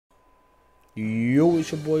Yo,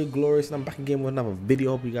 it's your boy Glorious, and I'm back again with another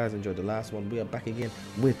video. Hope you guys enjoyed the last one. We are back again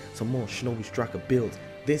with some more Shinobi Striker builds.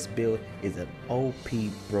 This build is an OP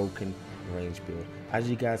broken range build. As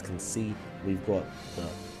you guys can see, we've got the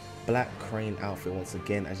black crane outfit once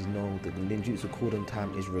again. As you know, the ninjutsu cooldown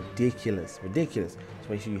time is ridiculous. So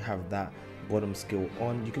make sure you have that bottom skill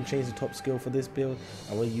on. You can change the top skill for this build,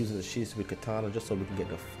 and we're using the Shinobi katana just so we can get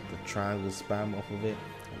the triangle spam off of it.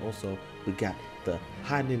 And also we got the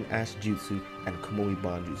hiding ash jutsu and Komomi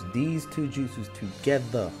bond jutsu. These two jutsus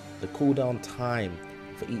together, the cooldown time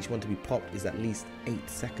for each one to be popped is at least 8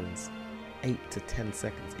 seconds, 8 to 10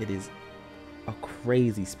 seconds. It is a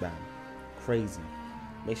crazy spam, crazy.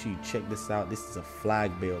 Make sure you check this out. This is a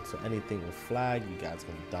flag build, so anything with flag, you guys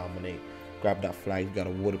can dominate. Grab that flag, you got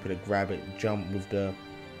a water pillar, grab it, jump with the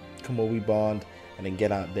Komomi bond, and then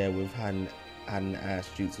get out there with hiding ash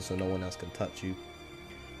jutsu so no one else can touch you.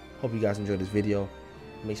 Hope you guys enjoyed this video.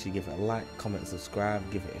 Make sure you give it a like, comment, and subscribe.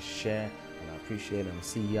 Give it a share, and I appreciate it. And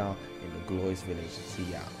see y'all in the glorious village. See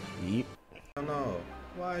y'all. Yep. I don't know.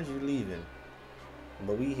 Why is you leaving?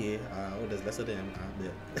 But we here. Oh, there's less of them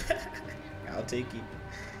out there. I'll take it.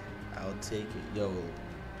 I'll take it. Yo,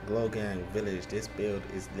 Glow Gang Village. This build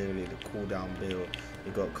is literally the cooldown build.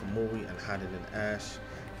 You got Komomi and hiding in ash.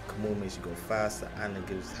 Komomi makes you go faster, and it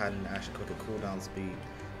gives hiding ash a quicker cooldown speed.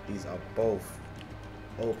 These are both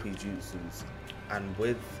OP jutsus, and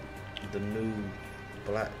with the new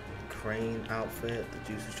black crane outfit,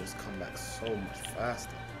 the jutsus just come back so much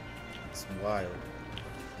faster. It's wild.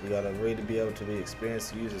 You gotta really be able to be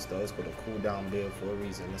experienced users though. It's got a cooldown build for a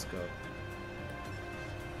reason. Let's go.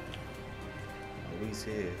 Oh, he's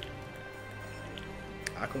here.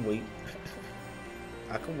 I can wait.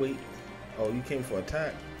 I can wait. Oh, you came for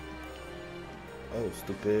attack? Oh,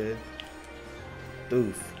 stupid.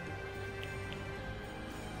 Doof.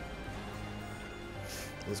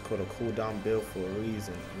 It's called a cooldown build for a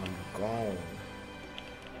reason, and I'm gone.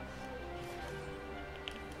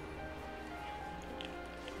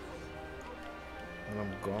 And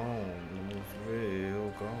I'm gone. I'm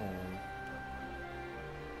real gone.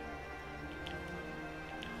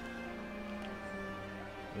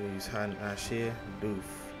 He's hiding ash here. Doof.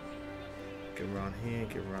 Get around here,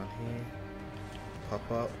 get around here.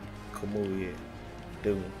 Pop up. Komomi.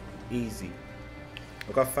 Doom. Easy.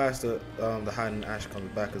 Look how fast the hiding ash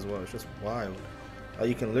comes back as well. It's just wild.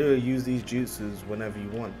 You can literally use these jutsus whenever you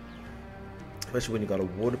want, especially when you got a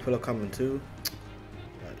water pillar coming too.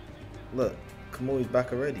 Like, look, Komomi's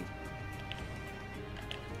back already.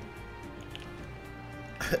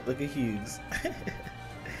 Look at Hughes.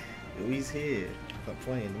 He's here. Stop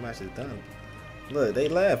playing. The match is done. Look, they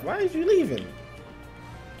left. Why is you leaving?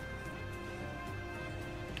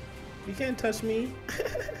 You can't touch me.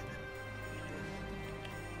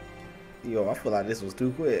 Yo, I feel like this was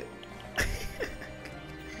too quick.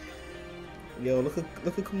 Yo, look at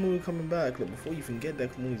Komomi coming back. Look, before you even get there,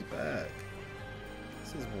 Komomi's back.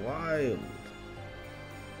 This is wild.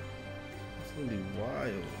 It's gonna be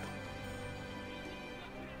wild.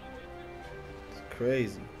 It's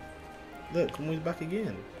crazy. Look, Komomi's back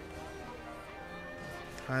again.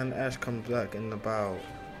 And Ash comes back in about,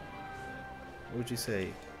 what would you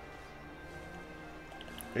say,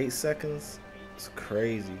 8 seconds? It's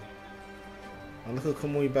crazy. And look at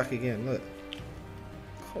Komomi back again, look.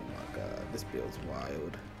 Oh my god, this build's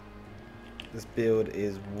wild. This build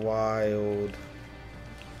is wild.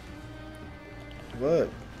 Look.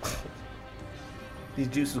 These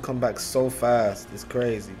jutsus come back so fast. It's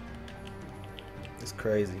crazy. It's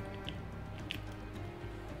crazy.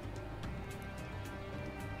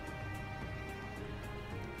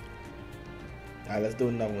 Alright, let's do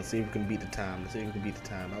another one. See if we can beat the time. Let's see if we can beat the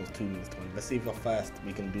time. That was 2 minutes 20. Let's see how fast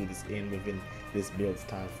we can do this within this build's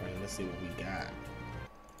time frame. Let's see what we got.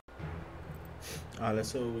 Alright,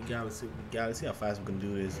 let's see what we got. Let's see what we got. Let's see how fast we can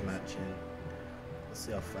do this match in. Let's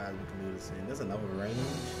see how fast we can do this in. There's another range.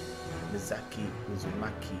 Mizaki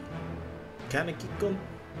Uzumaki. Kanekiko.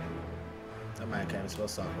 That man can't even spell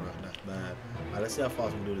soccer right. That's bad. Alright, let's see how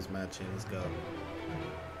fast we can do this match in. Let's go.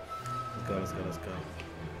 Let's go, let's go, let's go.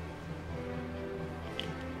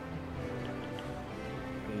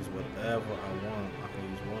 Use whatever I want. I can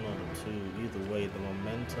use one or the two. Either way, the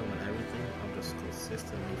momentum and everything, I'm just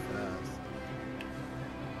consistently fast.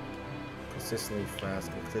 Consistently fast.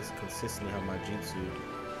 Consistently have my jutsu.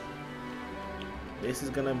 This is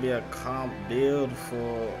gonna be a comp build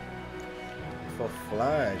for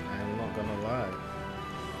flag. I'm not gonna lie.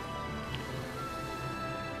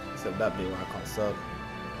 Except that build I can't sub.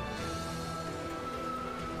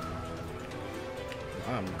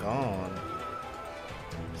 I'm gone.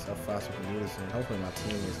 That's how fast we can do this, and hopefully my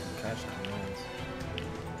teammates can catch that wins.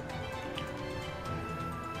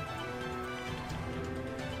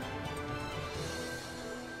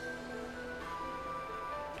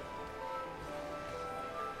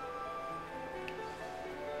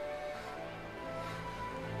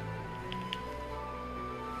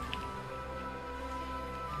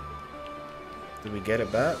 Did we get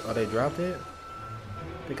it back? Oh, they dropped it?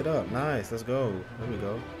 Pick it up. Nice. Let's go. There we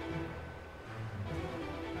go.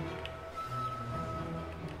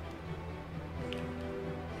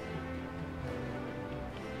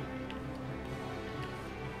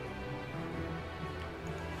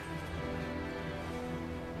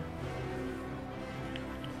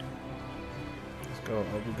 Let's go.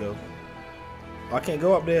 Up we go. Oh, I can't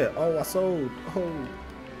go up there. Oh, I sold. Oh.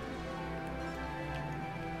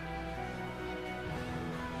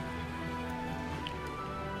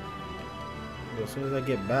 As soon as I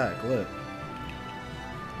get back, look.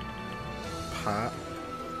 Pop.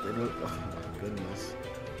 Oh my goodness.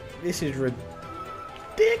 This is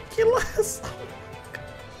ridiculous.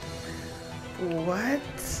 What?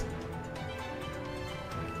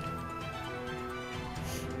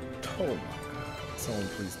 Oh my god. Someone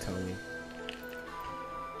please tell me.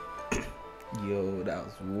 Yo, that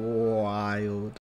was wild.